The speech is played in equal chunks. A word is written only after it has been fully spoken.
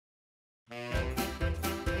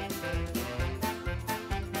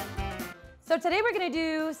So today we're going to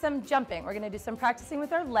do some jumping. We're going to do some practicing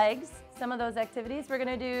with our legs, some of those activities.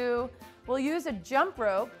 We'll use a jump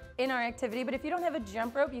rope in our activity, but if you don't have a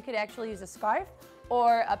jump rope, you could actually use a scarf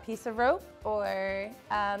or a piece of rope or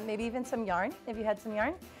maybe even some yarn, if you had some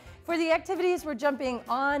yarn. For the activities, we're jumping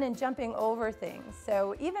on and jumping over things.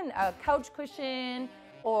 So even a couch cushion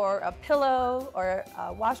or a pillow or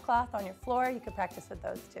a washcloth on your floor, you could practice with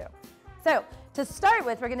those too. So to start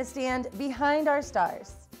with, we're going to stand behind our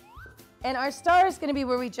stars. And our star is going to be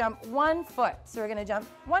where we jump 1 foot. So we're going to jump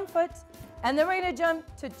 1 foot, and then we're going to jump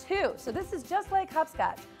to 2. So this is just like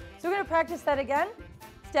hopscotch. So we're going to practice that again.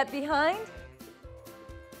 Step behind,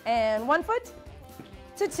 and 1 foot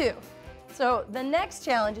to 2. So the next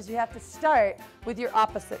challenge is you have to start with your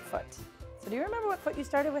opposite foot. So do you remember what foot you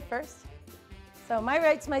started with first? So my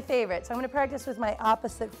right's my favorite. So I'm going to practice with my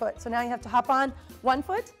opposite foot. So now you have to hop on 1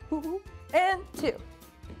 foot, and 2.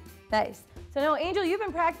 Nice. So now, Angel, you've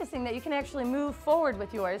been practicing that you can actually move forward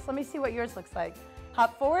with yours. Let me see what yours looks like.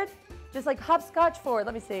 Hop forward, just like hopscotch forward.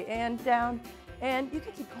 Let me see, and down. And you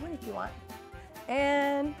can keep going if you want.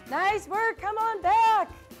 And nice work, come on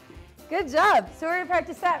back. Good job. So we're gonna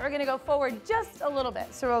practice that. We're gonna go forward just a little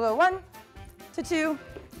bit. So we'll go 1 to 2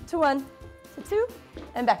 to 1 to 2,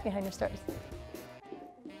 and back behind your stars.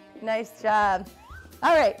 Nice job.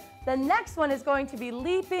 All right, the next one is going to be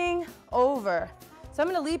leaping over. So I'm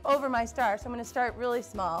going to leap over my star, so I'm going to start really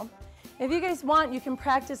small. If you guys want, you can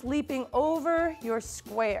practice leaping over your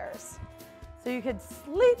squares. So you could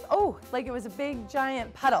leap, like it was a big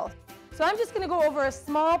giant puddle. So I'm just going to go over a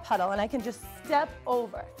small puddle, and I can just step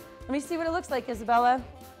over. Let me see what it looks like, Isabella.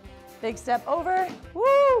 Big step over.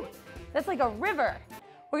 Woo! That's like a river.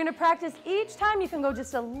 We're going to practice each time. You can go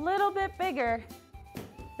just a little bit bigger.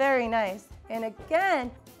 Very nice. And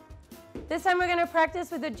again, this time we're going to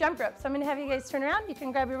practice with a jump rope. So I'm going to have you guys turn around. You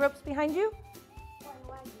can grab your ropes behind you.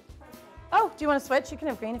 Oh, do you want to switch? You can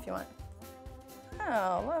have green if you want.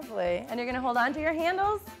 Oh, lovely. And you're going to hold on to your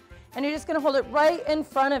handles, and you're just going to hold it right in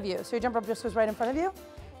front of you. So your jump rope just goes right in front of you.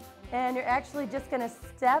 And you're actually just going to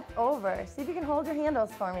step over. See if you can hold your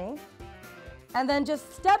handles for me. And then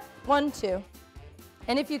just step 1, 2.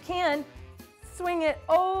 And if you can, swing it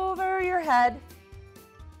over your head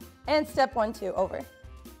and step 1, 2 over.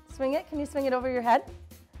 Swing it. Can you swing it over your head?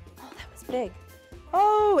 Oh, that was big.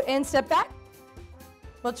 Oh, and step back.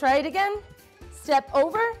 We'll try it again. Step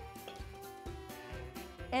over.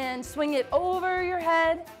 And swing it over your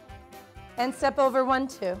head. And step over 1,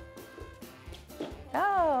 2.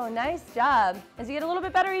 Oh, nice job. As you get a little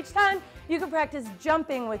bit better each time, you can practice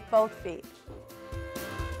jumping with both feet.